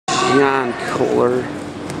Kohler,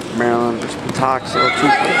 Maryland versus Patacsil.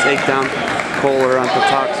 2-point takedown. Kohler on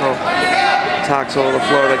Patacsil. Patacsil, the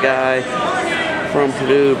Florida guy from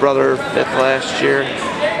Purdue, brother, 5th last year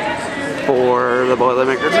for the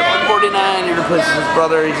Boilermakers at 149. He replaces his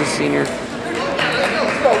brother, he's a senior.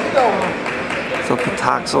 So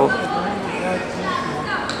Patacsil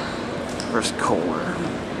versus Kohler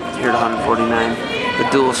here at 149. The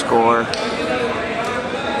dual score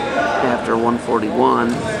after 141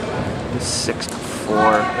 is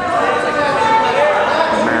 6-4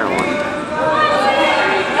 Maryland.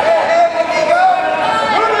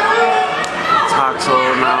 Patacsil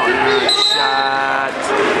now in a shot,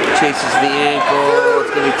 chases the ankle.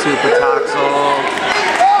 It's going to be 2 Patacsil.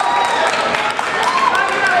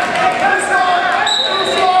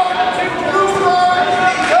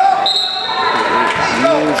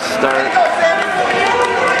 Start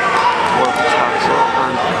for Patacsil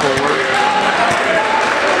on Kohler.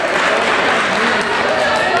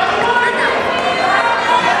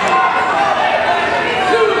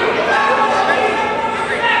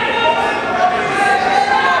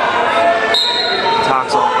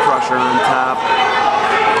 Patacsil crusher on top.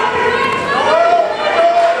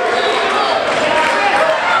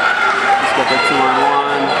 He's got the 2-on-1.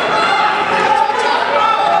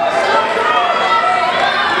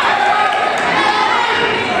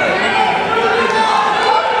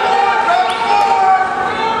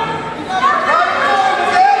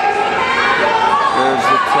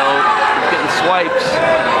 Swipes.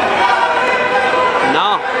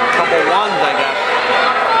 No, a couple ones, I guess.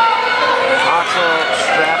 Patacsil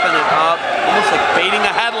strapping it up, almost like baiting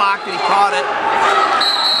a headlock, and he caught it.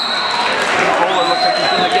 Kohler looks like he's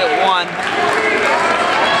going to get one.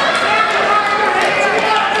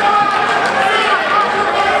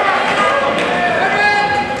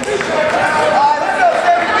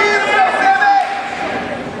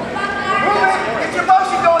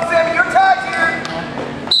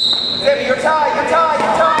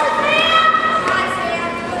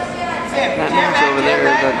 That match over there,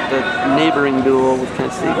 the neighboring duel with Penn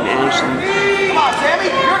State and Ashland,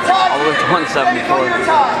 all the way to 174.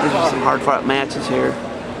 These are some hard fought matches here.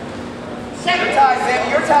 Your ties, Sammy,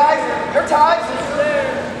 your ties, your ties.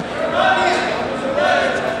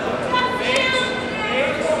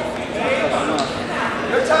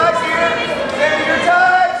 Your ties here, Sammy, your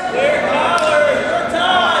ties. Your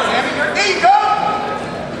ties. Sammy, there you go.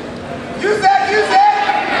 Use that, use that.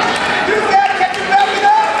 Use that, catch your back it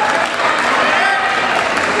up.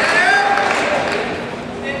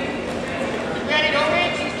 Ready, don't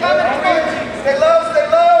reach, he's coming, stay low, stay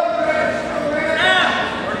low.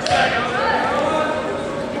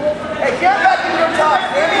 Hey, get back in your ties,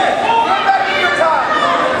 Sammy. Get back in your ties.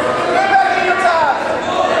 Get back in your ties.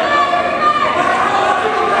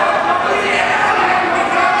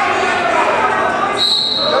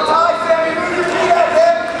 Your ties, Sammy, move your feet out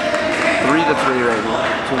there. 3-3 right now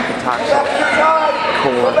between Patacsil and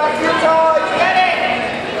Kohler. This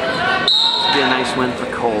would be a nice win for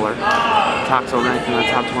Kohler. Patacsil ranked in the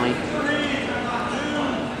top 20.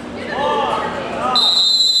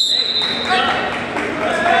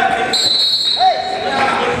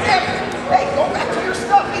 Hey, go back to your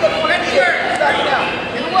stuff. You don't want any of it. Back down.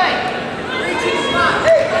 Get away.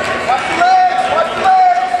 Hey, watch the legs. Watch the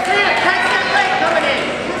legs. Catch that leg coming in.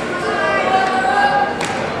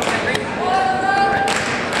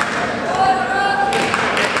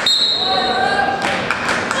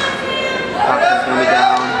 Patacsil's going to be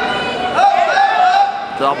down.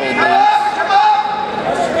 Double boost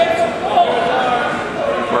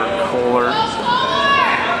for Kohler.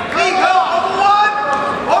 There you go.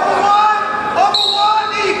 Over one.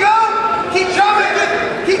 There you go. Keep coming.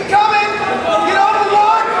 Keep coming. Get over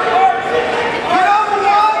one. Get over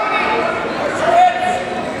one.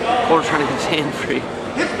 Kohler's trying to get his hand free.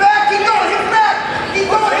 His back. Keep going. His back. Keep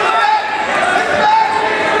going. His back. His back.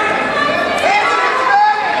 Hands in his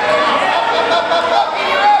back.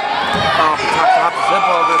 Oh, Patacsil hopped the zip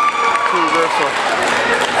over to reversal.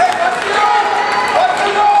 Hey, watch the roll. Watch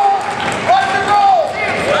the roll. Watch the roll.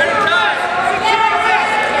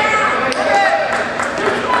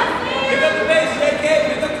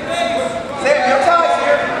 Sam, your ties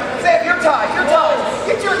here. Sam, your ties. Your ties.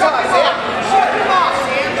 Get your ties, Sam. Shut them off,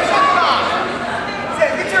 Sam. Shut them off.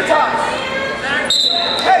 Sam, get your ties.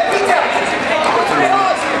 Hey, beat down. Get your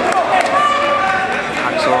ties here. Come on.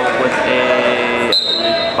 Patacsil with a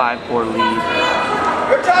 5-4 lead.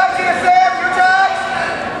 Your ties here, Sam. Your ties.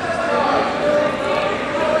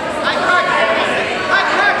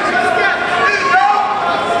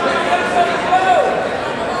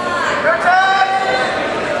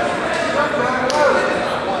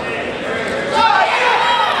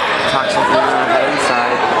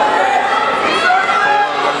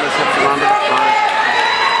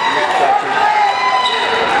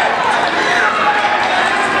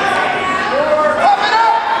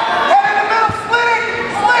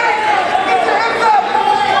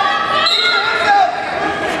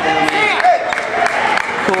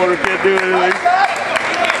 can't do anything.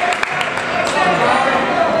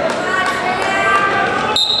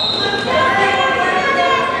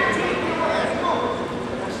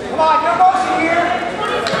 Come on, your motion here.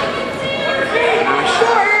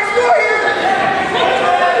 Score here, score here.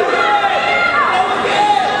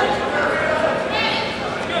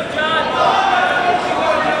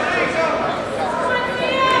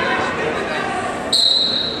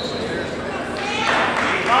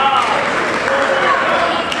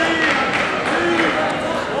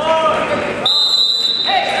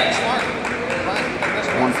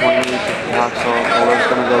 1.8 to Patacsil. Kohler's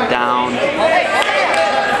going to go down.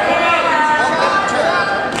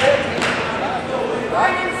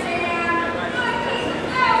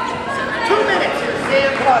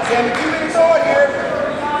 Come on, Sammy, 2 minutes on here.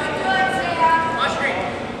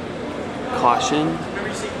 Caution.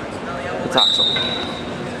 Patacsil.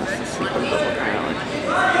 That's the secret book, apparently.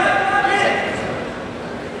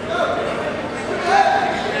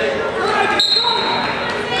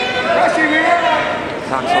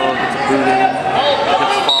 Patacsil gets a boot in.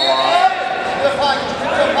 Gets a fall off.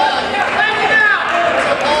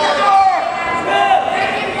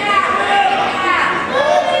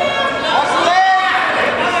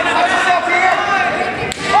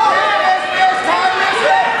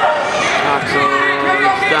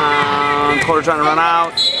 Kohler's trying to run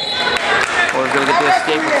out. Kohler's going to get the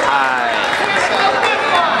escape with high.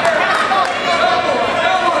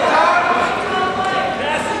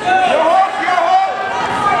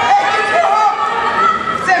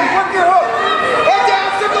 Sammy, work your hook. Head down,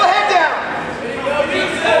 circle the head down.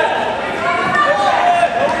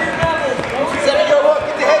 Sammy, your hook,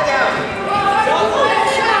 get the head down.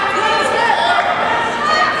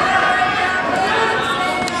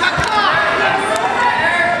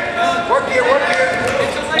 Work here, work here.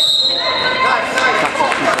 Nice, nice.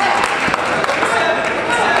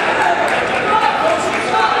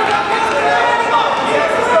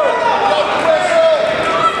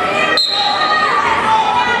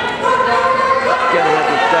 Gonna have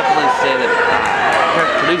to definitely say that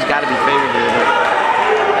Purdue's got to be favored here.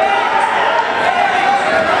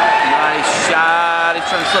 But nice shot. He's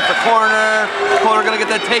trying to slip the corner. Kohler gonna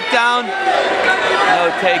get that takedown.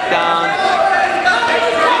 No takedown.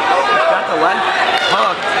 Got the leg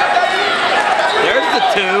hooked. There's the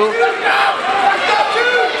 2.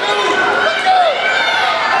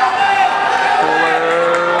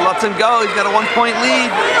 Kohler lets him go. He's got a 1-point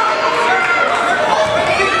lead.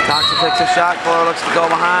 Patacsil takes a shot. Kohler looks to go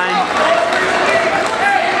behind.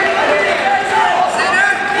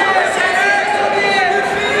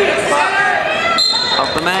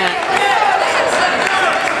 Off the mat.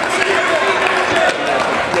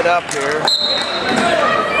 Get up here.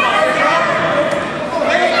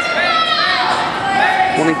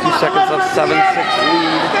 22 seconds of 7-6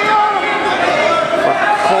 lead for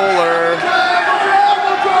Kohler.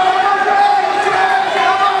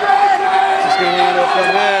 Just going to hand it up the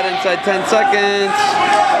head inside 10 seconds.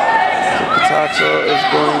 Patacsil is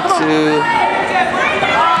going to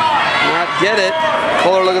not get it.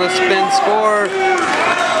 Kohler looking to spin score.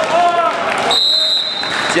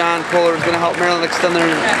 John Kohler is going to help Maryland extend their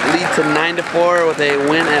lead to 9-4 with a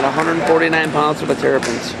win at 149 pounds for the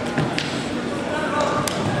Terrapins.